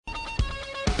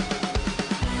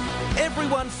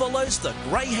everyone follows the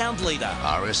greyhound leader.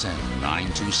 RSN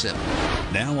 927.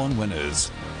 Now on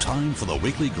Winners, time for the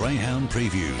weekly Greyhound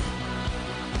preview.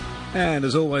 And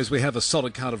as always, we have a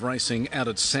solid card of racing out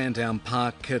at Sandown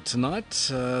Park tonight.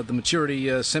 The maturity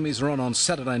semis are on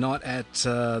Saturday night at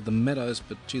the Meadows,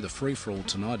 but gee, the free-for-all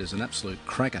tonight is an absolute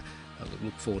cracker. I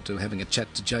look forward to having a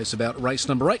chat to Jace about race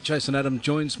number 8. Jason Adam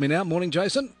joins me now. Morning,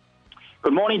 Jason.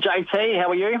 Good morning, JT.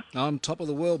 How are you? I'm top of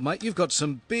the world, mate. You've got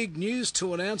some big news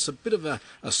to announce, a bit of a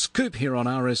scoop here on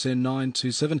RSN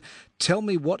 927. Tell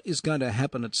me what is going to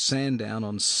happen at Sandown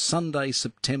on Sunday,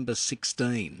 September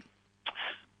 16.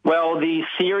 Well, the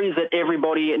series that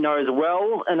everybody knows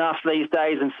well enough these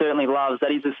days and certainly loves,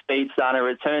 that is the Speed Starter,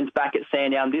 returns back at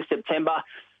Sandown this September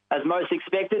as most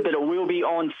expected, but it will be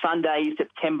on Sunday,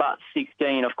 September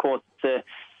 16. Of course, it's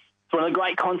one of the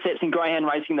great concepts in greyhound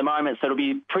racing at the moment, so it'll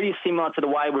be pretty similar to the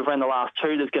way we've run the last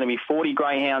two. There's going to be 40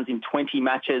 greyhounds in 20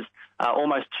 matches,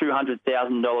 almost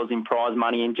 $200,000 in prize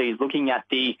money. And, geez, looking at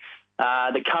the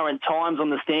current times on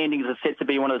the standings, are set to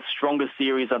be one of the strongest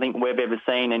series I think we've ever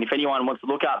seen. And if anyone wants to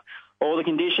look up all the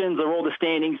conditions or all the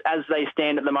standings as they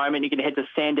stand at the moment, you can head to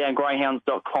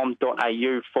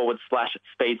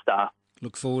sandowngreyhounds.com.au/Speedstar.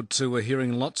 Look forward to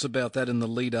hearing lots about that in the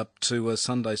lead-up to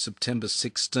Sunday, September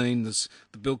 16. There's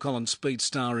the Bill Collins Speed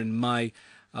Star in May.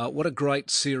 What a great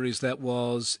series that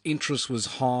was. Interest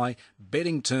was high,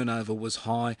 betting turnover was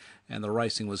high, and the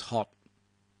racing was hot.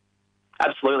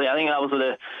 Absolutely. I think that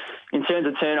was in terms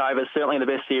of turnover, certainly the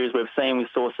best series we've seen. We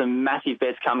saw some massive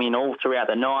bets come in all throughout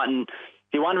the night. And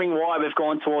if you're wondering why we've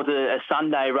gone towards a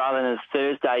Sunday rather than a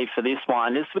Thursday for this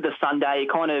one, just with the Sunday,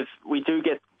 we do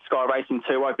get Sky Racing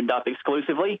 2 opened up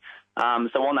exclusively.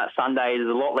 So on that Sunday, there's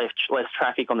a lot less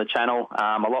traffic on the channel,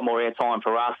 a lot more airtime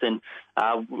for us. And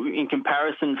in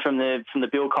comparison from the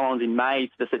Bill Collins in May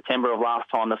to the September of last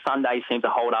time, the Sunday seemed to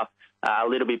hold up a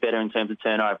little bit better in terms of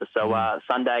turnover. So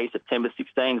Sunday, September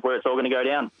 16 is where it's all going to go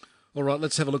down. All right,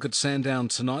 let's have a look at Sandown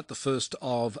tonight. The first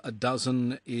of a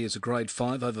dozen is a grade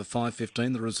 5 over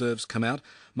 5.15. The reserves come out.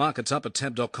 Markets up at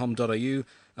tab.com.au.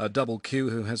 Double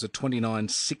Q, who has a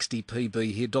 29.60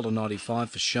 PB here, $1.95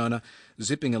 for Shona.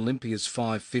 Zipping Olympia's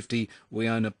 $5.50. We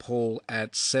own a Paul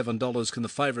at $7. Can the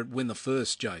favourite win the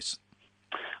first, Jace?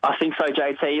 I think so,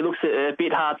 JT. He looks a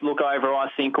bit hard to look over, I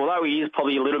think, although he is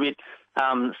probably a little bit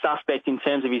suspect in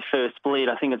terms of his first split.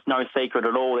 I think it's no secret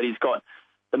at all that he's got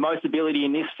the most ability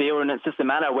in this field, and it's just a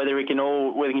matter whether he can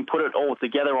put it all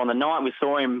together on the night. We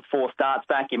saw him 4 starts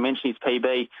back. You mentioned his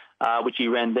PB, which he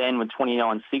ran then with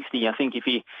 29.60. I think if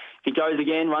he goes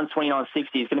again, runs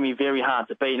 29.60, it's going to be very hard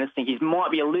to beat. And I think he might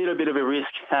be a little bit of a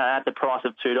risk at the price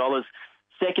of $2.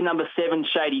 Second, number 7,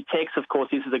 Shady Tex. Of course,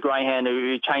 this is a greyhound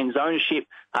who changed ownership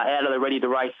out of the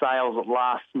ready-to-race sales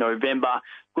last November.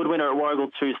 Good winner at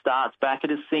Warragul, 2 starts back. I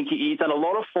just think he's done a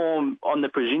lot of form on the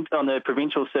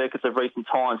provincial circuits of recent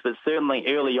times, but certainly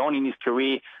early on in his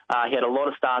career, he had a lot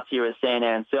of starts here at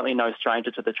Sandown, certainly no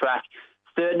stranger to the track.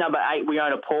 Third, number 8, we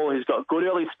own a Paul, who's got good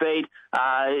early speed.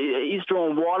 He's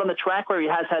drawn wide on the track where he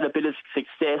has had a bit of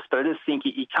success, but I just think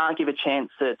he can't give a chance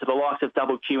to the likes of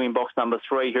Double Q in box number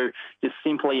 3, who just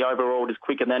simply overall is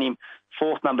quicker than him.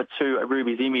 Fourth, number 2,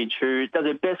 Ruby's Image, who does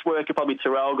her best work at probably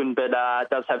Terrelgan, but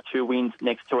does have 2 wins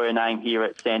next to her name here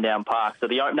at Sandown Park. So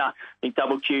the opener, I think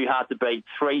Double Q hard to beat,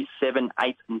 3, 7,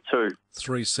 8 and 2.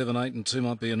 3, 7, 8 and 2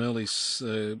 might be an early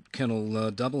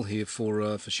kennel double here for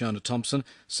Shona Thompson.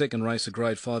 Second race, a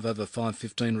grade 5 over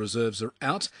 5.15. Reserves are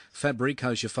out.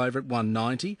 Fabrico's your favourite,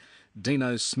 190.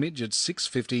 Dino's Smidge at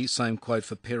 6.50. Same quote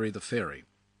for Perry the Fairy.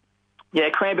 Yeah,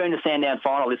 Cranbourne to Sandown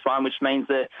final this one, which means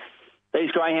that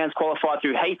these greyhounds qualified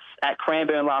through heats at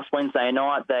Cranbourne last Wednesday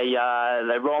night. They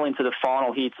roll into the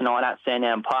final here tonight at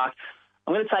Sandown Park.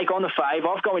 I'm going to take on the fave.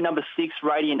 I've got with number 6,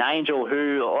 Radiant Angel,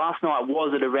 who last night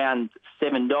was at around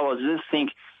 $7. I just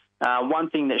think one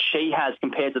thing that she has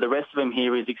compared to the rest of them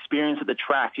here is experience at the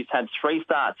track. She's had 3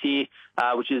 starts here,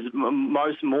 which is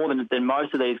more than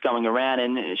most of these going around,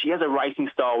 and she has a racing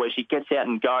style where she gets out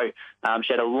and go.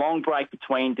 She had a long break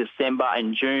between December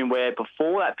and June, where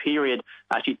before that period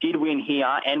she did win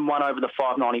here and won over the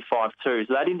 5.95 too.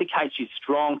 So that indicates she's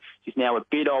strong. She's now a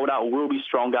bit older, will be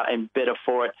stronger and better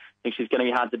for it. I think she's going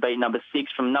to be hard to beat. Number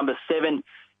 6 from number 7.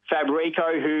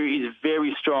 Fabrico, who is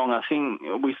very strong. I think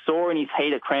we saw in his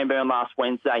heat at Cranbourne last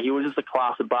Wednesday, he was just a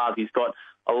class above. He's got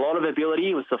a lot of ability.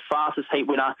 He was the fastest heat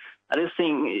winner. I just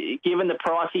think, given the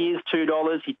price he is,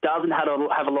 $2, he doesn't have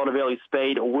a lot of early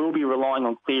speed, or will be relying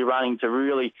on clear running to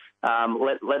really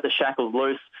let the shackles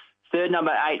loose. Third,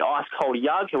 number 8, Ice Cold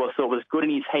Yug, who I thought was good in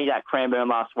his heat at Cranbourne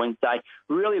last Wednesday.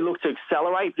 Really looked to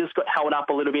accelerate, just got held up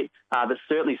a little bit, but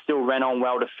certainly still ran on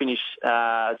well to finish,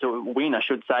 to win, I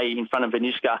should say, in front of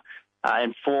Vanishka.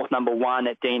 and fourth, number 1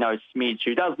 at Dino Smidge,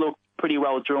 who does look pretty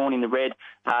well drawn in the red.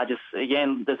 Just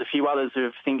again, there's a few others who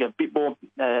think a bit more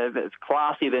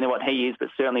classier than what he is, but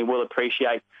certainly will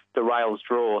appreciate the rails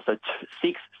draw. So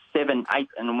 6, 7, 8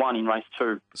 and 1 in race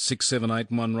 2. 6, 7, 8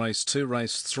 and 1 race 2.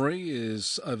 Race 3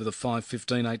 is over the 5,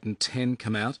 15, 8 and 10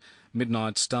 come out.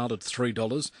 Midnight Start at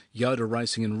 $3. Yoda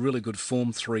racing in really good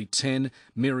form, $3.10.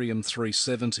 Miriam,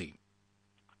 $3.70.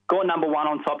 Got number 1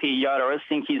 on top here, Yoda. I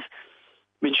think he's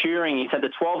maturing. He's had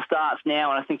the 12 starts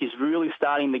now, and I think he's really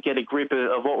starting to get a grip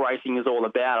of what racing is all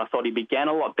about. I thought he began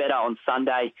a lot better on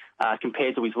Sunday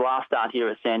compared to his last start here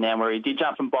at Sandown, where he did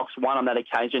jump from box 1 on that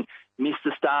occasion, missed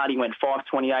the start. He went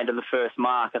 5.28 to the first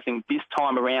mark. I think this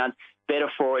time around, better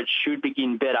for it, should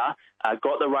begin better.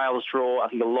 Got the rails draw. I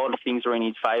think a lot of things are in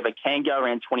his favour. Can go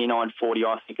around 29.40,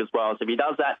 I think, as well. So if he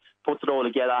does that, puts it all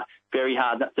together, very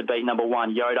hard not to beat number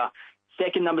 1, Yoda.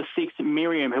 Second, number 6,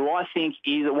 Miriam, who I think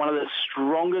is one of the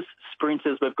strongest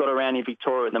sprinters we've got around in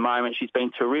Victoria at the moment. She's been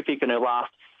terrific in her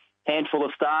last handful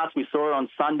of starts. We saw her on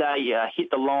Sunday hit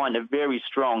the line very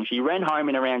strong. She ran home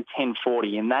in around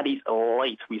 10.40, and that is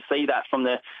elite. We see that from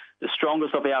the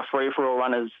strongest of our free-for-all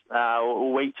runners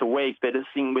week to week. But the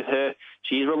thing with her,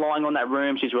 she is relying on that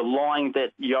room. She's relying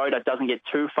that Yoda doesn't get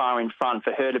too far in front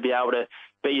for her to be able to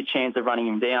be a chance of running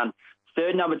him down.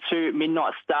 Third, number 2,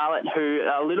 Midnight Starlet, who,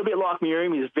 a little bit like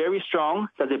Miriam, is very strong,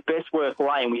 does their best work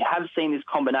late. And we have seen this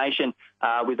combination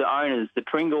with the owners, the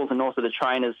Pringles and also the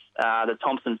trainers, the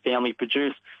Thompson family,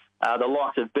 produce the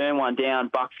likes of Burn One Down,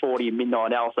 $1.40 and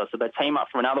Midnight Elsa. So they team up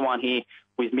for another one here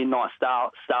with Midnight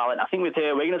Starlet. I think with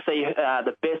her, we're going to see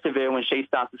the best of her when she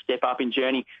starts to step up in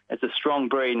journey. It's a strong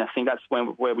breed, and I think that's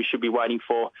where we should be waiting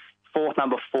for. Fourth,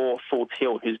 number 4, Full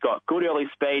Tilt, who's got good early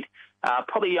speed.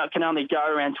 Probably can only go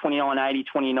around 29.80,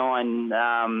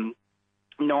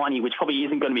 29.90, which probably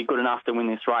isn't going to be good enough to win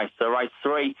this race. So race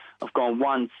 3, I've gone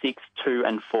 1, 6, 2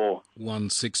 and 4. 1,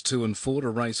 6, 2 and 4 to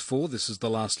race 4. This is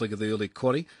the last leg of the early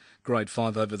quaddie. Grade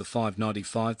 5 over the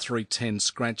 5.95, 3.10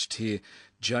 scratched here.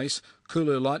 Jace,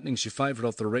 Kulu Lightning's your favourite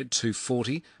off the red,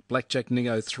 2.40. Blackjack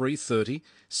Neo, 3.30.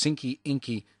 Slinky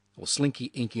Inky,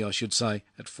 I should say,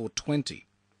 at 4.20.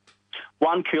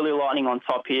 1, Kulu Lightning on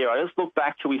top here. I just look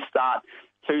back to his start,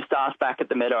 2 starts back at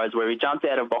the Meadows, where he jumped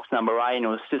out of box number 8, and it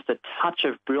was just a touch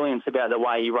of brilliance about the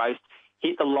way he raced.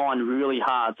 Hit the line really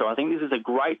hard. So I think this is a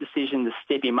great decision to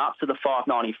step him up to the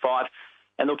 5.95.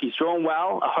 And look, he's drawn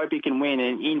well. I hope he can win.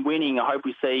 And in winning, I hope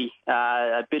we see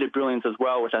a bit of brilliance as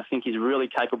well, which I think he's really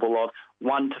capable of.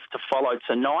 One to follow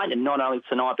tonight, and not only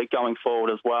tonight, but going forward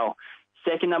as well.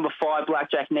 Second, number 5,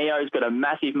 Blackjack Neo's got a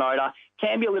massive motor.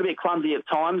 Can be a little bit clumsy at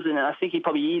times, and I think he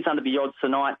probably is under the odds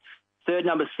tonight. Third,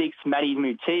 number 6, Matty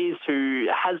Mutiz, who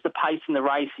has the pace in the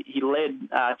race. He led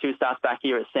 2 starts back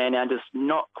here at Sandown, just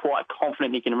not quite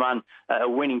confident he can run a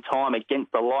winning time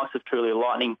against the likes of Truly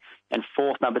Lightning. And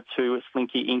fourth, number 2,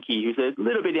 Slinky Inky, who's a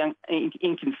little bit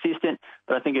inconsistent,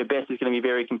 but I think her best is going to be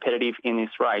very competitive in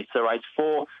this race. So race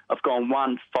 4, I've gone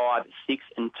 1, 5, 6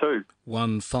 and 2.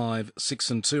 1, 5,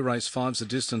 6 and 2. Race 5's a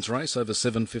distance race over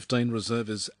 7.15. Reserve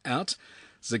is out.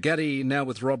 Zagatti now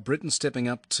with Rob Britton stepping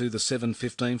up to the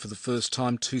 7.15 for the first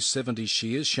time. 270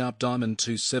 she is. Sharp Diamond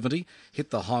 270. Hit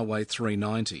the highway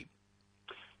 390.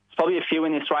 There's probably a few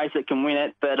in this race that can win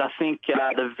it, but I think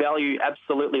the value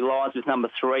absolutely lies with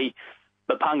number 3,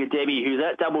 Bapunga Debbie, who's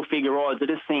at double figure odds. I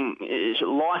just think,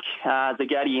 like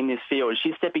Zagatti in this field,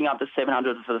 she's stepping up to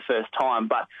 700 for the first time,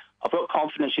 but I've got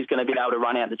confidence she's going to be able to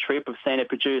run out the trip. I've seen her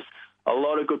produce a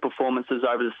lot of good performances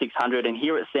over the 600, and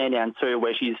here at Sandown too,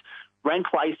 where she's ran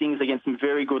placings against some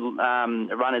very good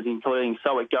runners, including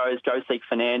So It Goes, Go Seek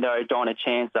Fernando, Dinah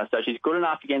Chancellor. So she's good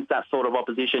enough against that sort of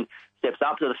opposition, steps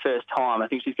up to the first time. I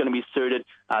think she's going to be suited.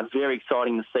 Very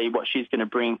exciting to see what she's going to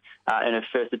bring in her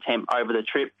first attempt over the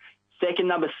trip. Second,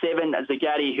 number 7,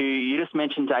 Zagatti, who you just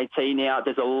mentioned, JT. Now,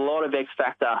 there's a lot of X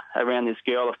factor around this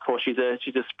girl. Of course, she's a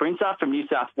sprinter from New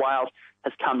South Wales,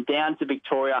 has come down to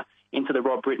Victoria into the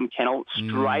Rob Britton kennel,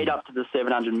 straight up to the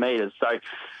 700 metres. So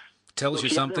tells you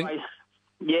something.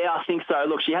 Yeah, I think so.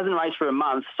 Look, she hasn't raced for a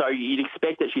month, so you'd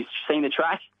expect that she's seen the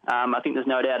track. I think there's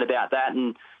no doubt about that.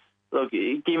 And look,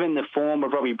 given the form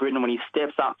of Robbie Britton when he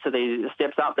steps up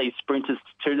these sprinters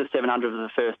to the 700 for the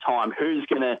first time, who's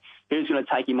going to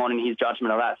take him on in his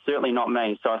judgment of that? Certainly not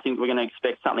me. So I think we're going to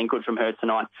expect something good from her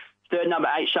tonight. Third, number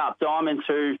 8, Sharp Diamond,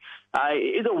 who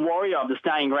is a warrior of the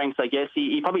staying ranks, I guess.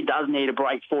 He probably does need a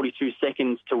break 42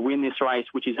 seconds to win this race,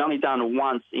 which he's only done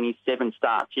once in his 7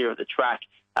 starts here at the track.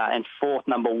 And fourth,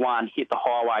 number 1, Hit the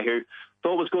Highway, who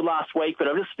thought was good last week, but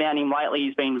I've just found him lately.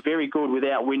 He's been very good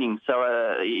without winning.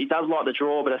 So he does like the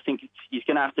draw, but I think he's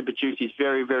going to have to produce his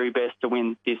very, very best to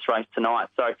win this race tonight.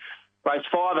 So Race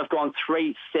 5, I've gone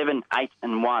 3, 7, 8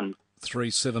 and 1. 3,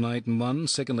 7, 8 and 1.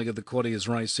 Second leg of the quaddie is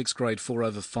race 6, grade 4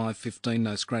 over 5.15.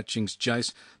 No scratchings.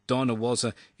 Jace.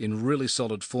 Dynawaza in really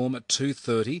solid form at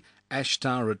 2.30.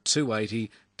 Ashtar at 2.80.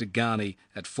 Degani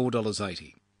at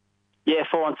 $4.80. Yeah,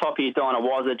 4 on top here,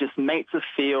 Dynawaza just meets a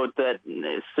field that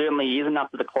certainly isn't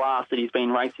up to the class that he's been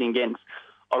racing against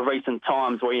of recent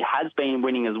times, where he has been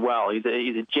winning as well. He's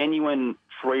a genuine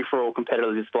free-for-all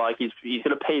competitor, this bloke. He's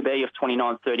got a PB of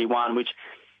 29.31, which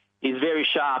is very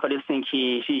sharp. I just think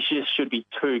he just should be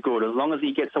too good. As long as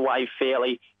he gets away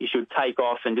fairly, he should take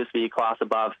off and just be a class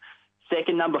above.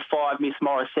 Second, number 5, Miss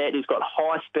Morissette, who's got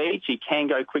high speed. She can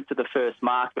go quick to the first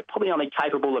mark, but probably only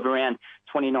capable of around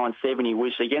 29.70,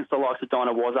 which against the likes of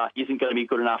Dynawaza isn't going to be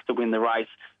good enough to win the race.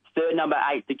 Third, number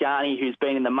 8, Degani, who's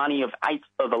been in the money of 8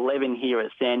 of 11 here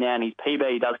at Sandown. His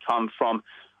PB does come from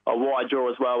a wide draw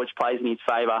as well, which plays in his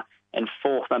favour. And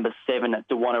fourth, number 7,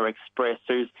 Dewana Express,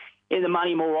 who's in the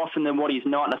money more often than what he's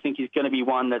not, and I think he's going to be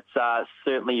one that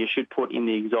certainly you should put in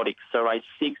the exotics. So race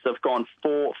 6, I've gone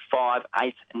 4, 5,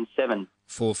 8 and 7.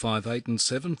 4, 5, 8 and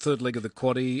 7. Third leg of the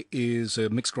quaddie is a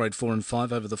mixed grade 4 and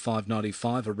 5 over the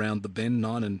 5.95 around the bend.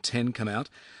 9 and 10 come out.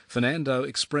 Fernando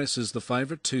Express is the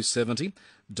favourite, 2.70.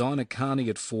 Dinah Carney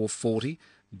at 4.40.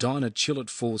 Dinah Chill at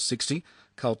 4.60.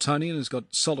 Coltonian has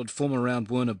got solid form around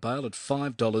Werner Bale at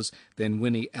 $5. Then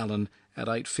Winnie Allen at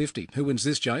 8.50. Who wins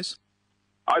this, Jace?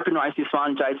 Open race this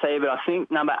one, JT, but I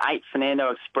think number 8, Fernando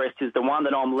Express, is the one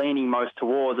that I'm leaning most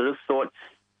towards. I just thought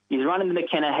his run in the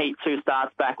McKenna Heat 2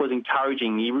 starts back was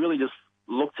encouraging. He really just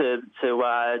looked to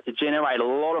generate a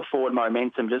lot of forward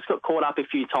momentum. Just got caught up a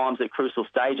few times at crucial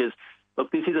stages.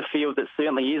 Look, this is a field that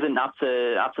certainly isn't up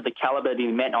to the calibre that he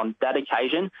met on that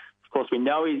occasion. Of course, we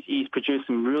know he's produced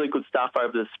some really good stuff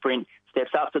over the sprint,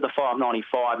 steps up to the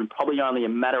 5.95, and probably only a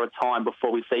matter of time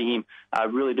before we see him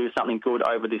really do something good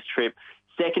over this trip.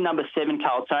 Second, number 7,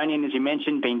 Carltonian, as you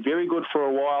mentioned, been very good for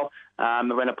a while.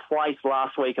 Ran a place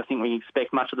last week. I think we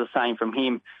expect much of the same from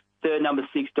him. Third, number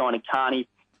 6, Dinah Carney.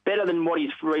 Better than what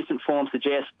his recent form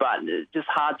suggests, but just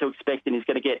hard to expect, and he's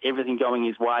going to get everything going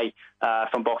his way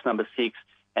from box number 6.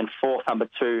 And fourth, number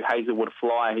 2, Hazelwood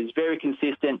Flyer. He's very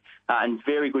consistent and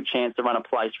very good chance to run a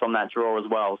place from that draw as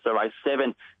well. So race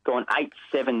 7, going 8,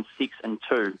 7, 6 and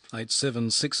 2. 8, 7,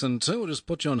 6 and 2. We'll just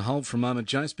put you on hold for a moment,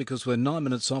 Jace, because we're 9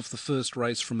 minutes off the first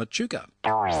race from Echuca.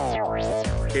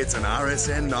 It's an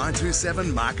RSN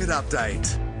 927 market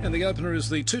update. And the opener is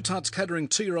the Two Tuts Catering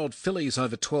 2-year-old fillies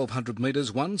over 1,200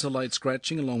 metres. 1's a late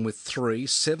scratching along with 3.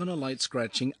 7 a late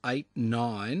scratching. 8,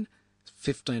 9.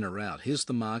 15 are out. Here's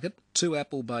the market. 2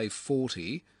 Apple Bay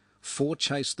 40, 4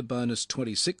 Chase the Bonus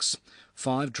 26,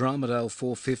 5 Dramadale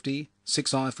 450,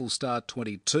 6 Eiffel Star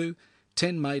 22,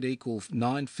 10 Made Equal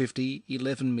 9.50,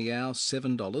 11 Meow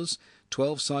 $7,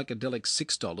 12 Psychedelic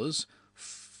 $6,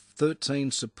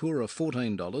 13 Sapura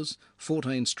 $14,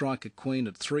 14 Striker Queen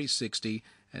at $3.60,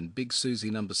 and Big Susie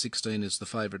number 16 is the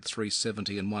favourite,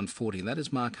 $3.70 and $1.40. And that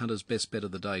is Mark Hunter's best bet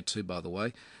of the day too, by the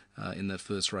way. In that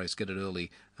first race, get it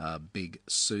early, Big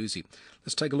Susie.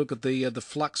 Let's take a look at the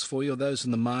flux for you, those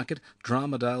in the market.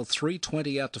 Dramadale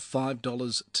 $3.20 out to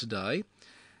 $5 today.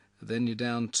 Then you're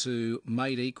down to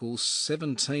Made Equal,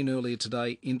 17 earlier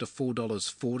today into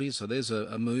 $4.40. So there's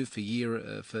a move for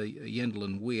Yendel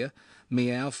and Weir.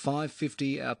 Meow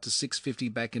 $5.50 out to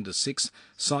 $6.50 back into 6.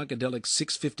 Psychedelic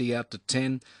 $6.50 out to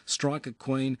 10. Striker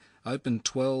Queen open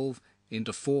 12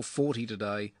 into $4.40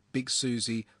 today. Big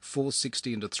Susie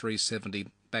 $4.60 into $3.70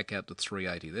 back out to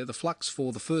 $3.80. They're the flux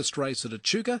for the first race at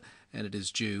Echuca, and it is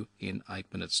due in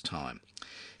 8 minutes' time.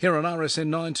 Here on RSN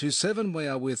 927, we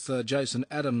are with Jason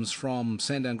Adams from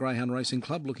Sandown Greyhound Racing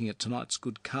Club, looking at tonight's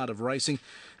good card of racing.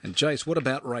 And Jace, what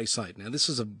about race 8? Now, this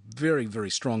is a very, very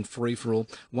strong free-for-all.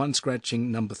 1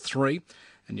 scratching number 3.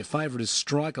 And your favourite is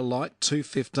Striker Light,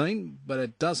 $2.15, but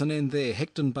it doesn't end there.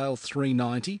 Hecton Bale,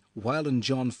 $3.90. Whalen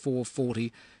John,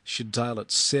 $4.40. Shadale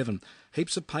at 7.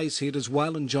 Heaps of pace here. Does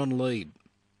Whalen John lead?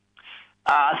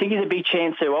 I think he's a big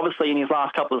chance to. Obviously, in his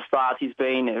last couple of starts, he's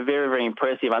been very, very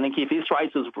impressive. I think if this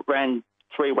race was ran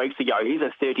 3 weeks ago, he's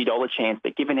a $30 chance.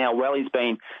 But given how well he's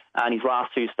been in his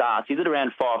last 2 starts, he's at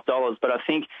around $5. But I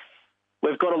think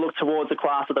we've got to look towards the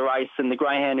class of the race, and the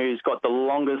greyhound who's got the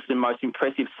longest and most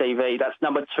impressive CV, that's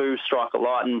number 2, Striker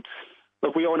Light. And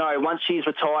look, we all know once she's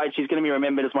retired, she's going to be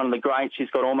remembered as one of the greats. She's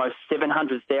got almost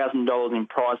 $700,000 in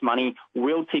prize money.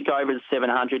 Will tick over to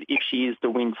 $700 if she is to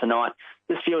win tonight.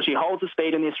 Just feels she holds the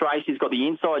speed in this race. She's got the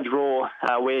inside draw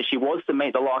where she was to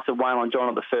meet the likes of Whalen John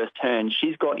at the first turn.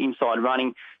 She's got inside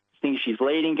running. I think she's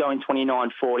leading, going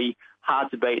 29.40.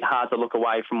 Hard to beat, hard to look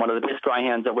away from one of the best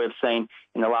greyhounds that we've seen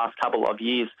in the last couple of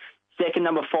years. Second,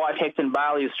 number 5, Hecton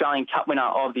Bale, the Australian Cup winner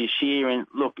of this year. And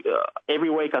look,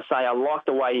 every week I say I like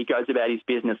the way he goes about his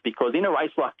business, because in a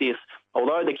race like this,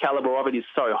 although the calibre of it is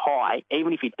so high,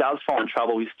 even if he does find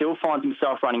trouble, he still finds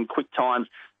himself running quick times.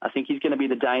 I think he's going to be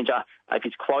the danger. If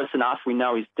he's close enough, we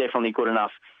know he's definitely good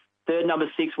enough. Third,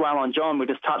 number 6, Waylon John, we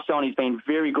just touched on. He's been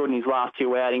very good in his last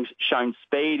 2 outings, shown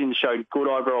speed and showed good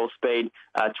overall speed.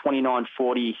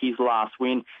 29.40, his last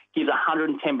win. Gives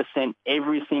 110%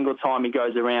 every single time he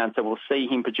goes around, so we'll see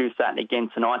him produce that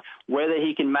again tonight. Whether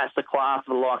he can match the class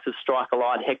of the likes of Striker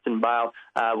Light, Hecton Bale,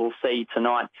 we'll see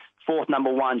tonight. Fourth,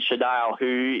 number 1, Shadale,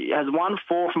 who has won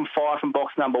 4 from 5 from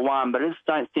box number 1, but I just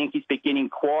don't think he's beginning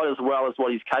quite as well as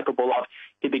what he's capable of.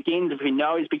 If we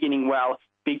know he's beginning well,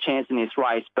 big chance in this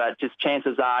race, but just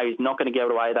chances are he's not going to get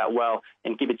away that well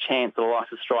and give a chance to the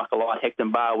likes of Striker Light,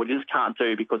 Hecton Bale, which he just can't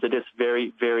do because they're just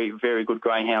very, very, very good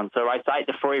greyhounds. So race 8,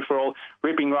 the free-for-all,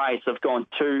 ripping race. I've gone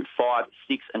 2, 5,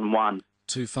 6 and 1.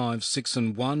 2, 5, 6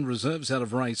 and 1. Reserves out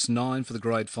of race 9 for the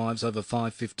grade 5s over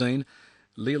 5.15.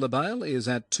 Leela Bale is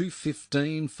at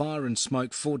 2.15. Fire and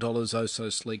Smoke $4. Oh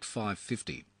Sleek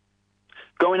 $5.50.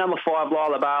 Going number 5,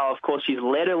 Lila Bale, of course, she's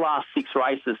led her last 6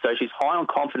 races, so she's high on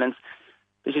confidence.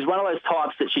 She's one of those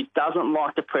types that she doesn't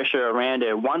like the pressure around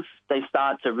her. Once they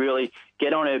start to really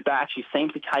get on her back, she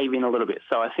seems to cave in a little bit.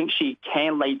 So I think she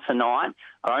can lead tonight.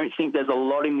 I don't think there's a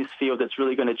lot in this field that's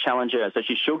really going to challenge her. So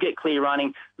she should get clear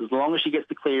running. As long as she gets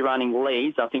the clear running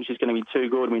leads, I think she's going to be too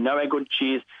good. We know how good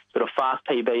she is. She's got a fast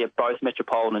PB at both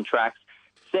Metropolitan tracks.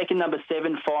 Second, number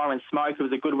 7, Fire and Smoke, who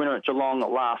was a good winner at Geelong at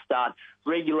last start.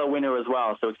 Regular winner as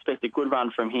well, so expect a good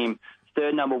run from him.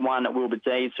 Third, number 1 at Wilbur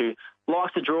Deeds, who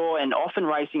likes to draw and often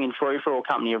racing in free-for-all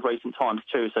company of recent times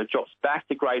too, so drops back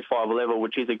to grade 5 level,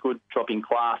 which is a good drop in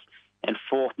class. And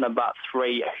fourth, number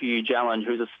 3, Hugh Allen,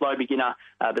 who's a slow beginner,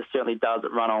 but certainly does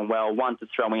run on well. One to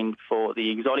throw in for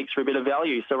the exotics for a bit of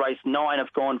value. So race 9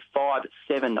 have gone 5,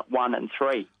 7, 1 and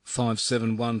 3. 5,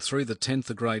 7, 1, 3. The 10th,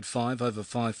 the grade 5 over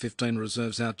 5.15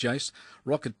 reserves out Jace.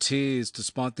 Rocketeers,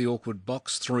 despite the awkward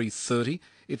box, 3.30.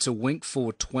 It's a Wink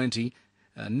 4.20.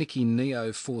 Nikki Neo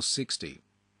 4.60.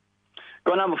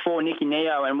 Got number 4, Nikki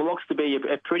Neo, and it looks to be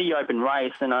a pretty open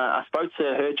race. And I spoke to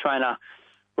her trainer,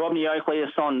 Rodney Oakley,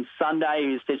 on Sunday,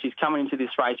 who said she's coming into this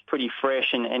race pretty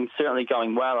fresh and certainly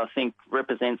going well. I think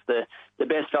represents the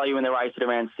best value in the race at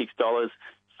around $6.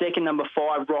 Second, number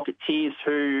 5, Rocketeers,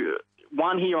 who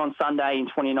won here on Sunday in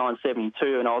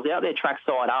 29.72, and I was out there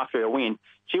trackside after her win.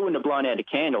 She wouldn't have blown out a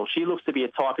candle. She looks to be a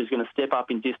type who's going to step up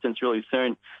in distance really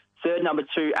soon. Third, number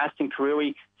 2, Aston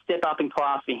Karui. Step up in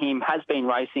class for him, has been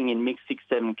racing in mixed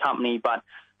 6-7 company, but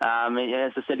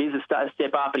as I said, it is a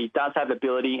step up, but he does have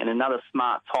ability, and another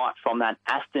smart type from that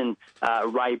Aston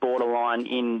Ray borderline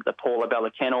in the Paula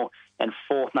Bella kennel. And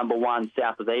fourth, number 1,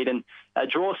 South of Eden.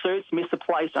 Draw suits, missed the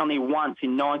place only once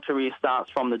in 9 career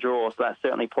starts from the draw, so that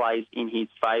certainly plays in his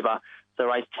favour. So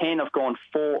race 10 have gone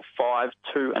 4, 5,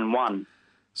 2 and 1.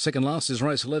 Second last is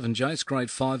race 11, Jace. Grade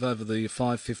 5 over the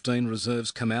 5.15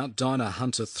 reserves come out. Dinah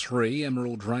Hunter 3,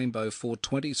 Emerald Rainbow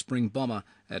 4.20, Spring Bomber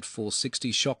at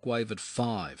 4.60, Shockwave at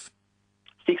 5.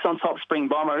 6 on top, Spring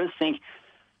Bomber. I just think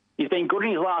he's been good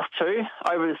in his last 2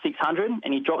 over the 600,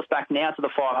 and he drops back now to the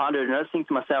 500. And I just think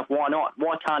to myself, why not?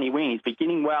 Why can't he win? He's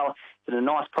beginning well, at a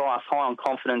nice price, high on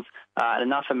confidence,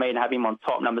 enough for me to have him on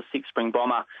top. Number 6, Spring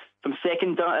Bomber. From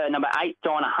second, number 8,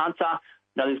 Dinah Hunter.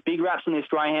 Now, there's big raps on this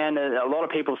greyhound. A lot of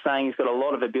people saying he's got a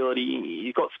lot of ability.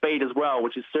 He's got speed as well,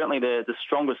 which is certainly the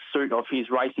strongest suit of his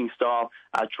racing style.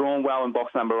 Drawn well in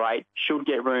box number 8. Should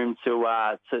get room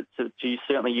to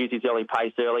certainly use his early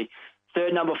pace early.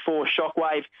 Third, number 4,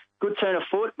 Shockwave. Good turn of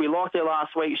foot. We liked her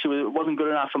last week. She wasn't good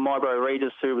enough for Mybro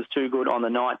Regis, who was too good on the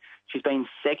night. She's been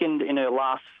second in her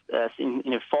last in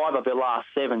her 5 of her last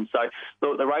 7. So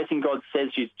look, the racing god says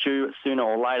she's due sooner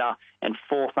or later. And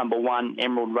fourth, number 1,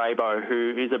 Emerald Rainbow,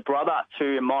 who is a brother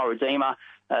to Myra Redeemer.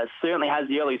 Certainly has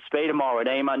the early speed of Myra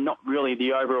Redeemer, not really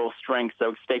the overall strength. So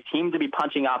expect him to be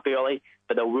punching up early,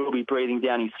 but they will be breathing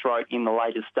down his throat in the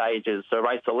later stages. So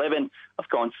race 11, I've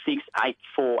gone 6, 8,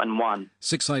 4 and 1.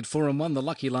 6, 8, 4 and 1. The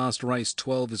lucky last race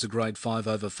 12 is a grade 5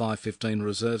 over 5.15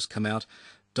 reserves come out.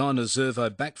 Dinah Zervo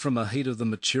back from a heat of the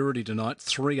maturity tonight,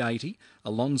 3.80.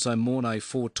 Alonzo Mornay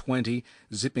 4.20.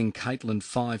 Zipping Caitlin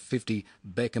 5.50.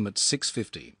 Beckham at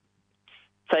 6.50.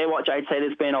 Tell you what, JT,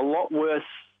 there's been a lot worse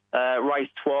race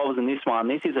 12s than this one.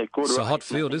 This is a good race. It's a hot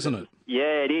field, isn't it?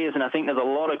 Yeah, it is. And I think there's a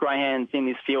lot of greyhounds in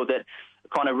this field that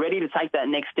are kind of ready to take that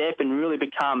next step and really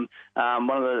become one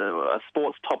of the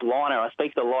sport's top liner. I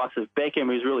speak to the likes of Beckham,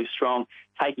 who's really strong,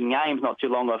 taking aims not too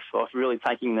long off really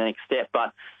taking the next step.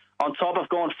 But on top, I've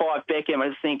gone 5 Beckham. I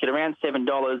just think at around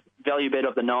 $7, value bet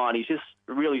of the night. He's just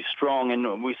really strong.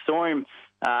 And we saw him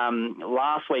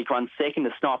last week run second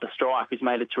to Sniper Strike, who's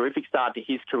made a terrific start to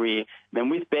his career. Then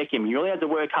with Beckham, he really had to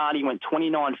work hard. He went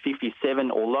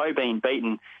 29.57, although being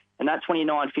beaten. And that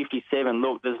 29.57,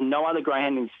 look, there's no other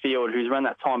greyhound in this field who's run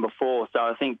that time before. So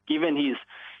I think given he's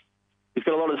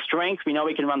got a lot of strength, we know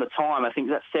he can run the time. I think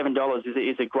that $7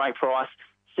 is a great price.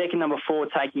 Second, number 4,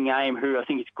 Taking Aim, who I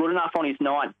think is good enough on his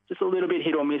night, just a little bit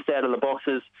hit or miss out of the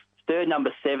boxes. Third,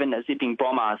 number 7, Zipping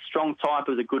Bomber. Strong type,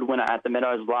 was a good winner at the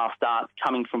Meadows last start,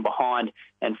 coming from behind.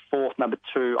 And fourth, number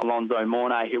 2, Alonzo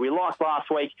Mornay, who we liked last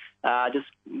week. Just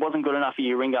wasn't good enough for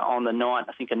Uringa on the night.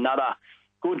 I think another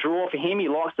good draw for him. He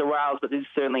likes the rails, but this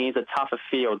certainly is a tougher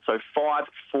field. So 5,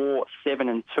 4, 7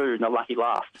 and 2, no lucky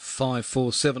last. 5,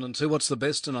 4, 7 and 2. What's the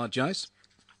best tonight, Jace?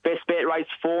 Best bet, race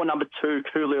 4, number 2,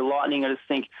 Kulu Lightning. I just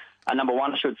think, number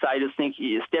 1, I should say, just think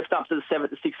he steps up to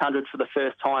the 600 for the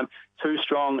first time. Too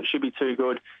strong, should be too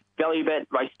good. Value bet,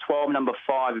 race 12, number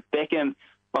 5, Beckham.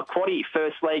 Maquatti,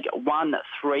 first leg, 1,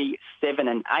 3, 7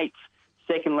 and 8.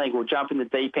 Second leg, we'll jump in the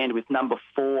deep end with number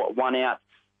 4, 1 out.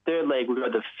 Third leg, we'll go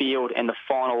to the field, and the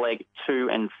final leg, 2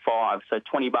 and 5. So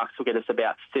 $20 will get us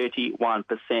about 31%.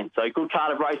 So good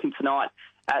card of racing tonight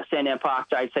at Sandown Park,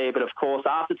 JT. But of course,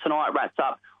 after tonight wraps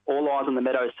up, all eyes on the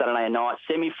Meadows Saturday night.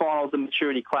 Semi-finals, the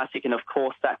Maturity Classic, and of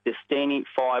course that Destiny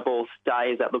Fireball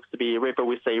Stays. That looks to be a ripper.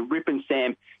 We see Rip and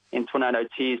Sam and Tornado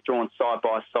Tears drawn side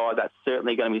by side. That's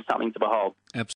certainly going to be something to behold.